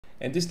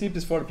And this tip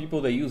is for people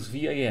that use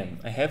VIM.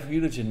 I have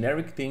here a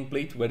generic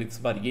template where its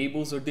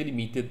variables are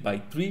delimited by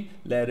 3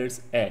 letters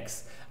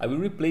X. I will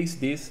replace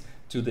this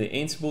to the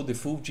Ansible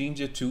Default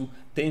Jinja 2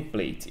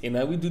 template, and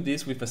I will do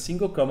this with a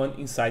single command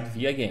inside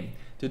VIM.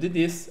 To do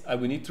this, I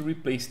will need to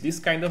replace this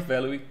kind of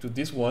value to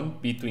this one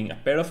between a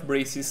pair of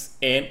braces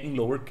and in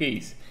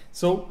lowercase.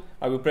 So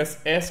I will press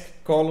ask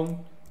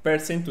colon %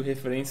 to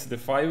reference the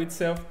file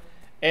itself,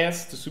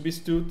 s to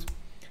substitute,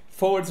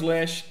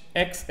 /xxx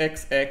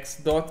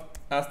dot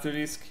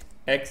asterisk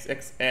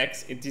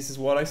xxx, and this is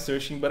what I'm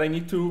searching, but I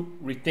need to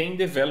retain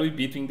the value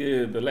between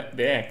the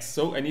x,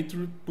 so I need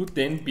to put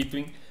them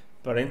between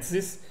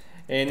parentheses,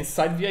 and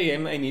inside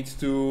VIM I need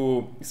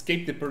to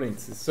escape the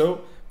parentheses.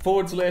 So /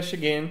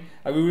 again,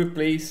 I will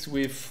replace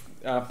with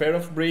a pair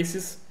of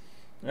braces,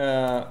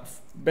 \L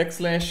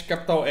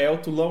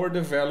to lower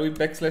the value,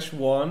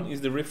 \1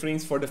 is the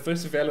reference for the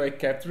first value I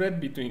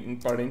captured between in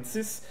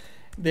parentheses,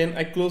 then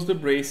I close the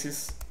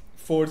braces,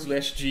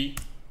 /G,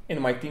 and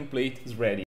my template is ready.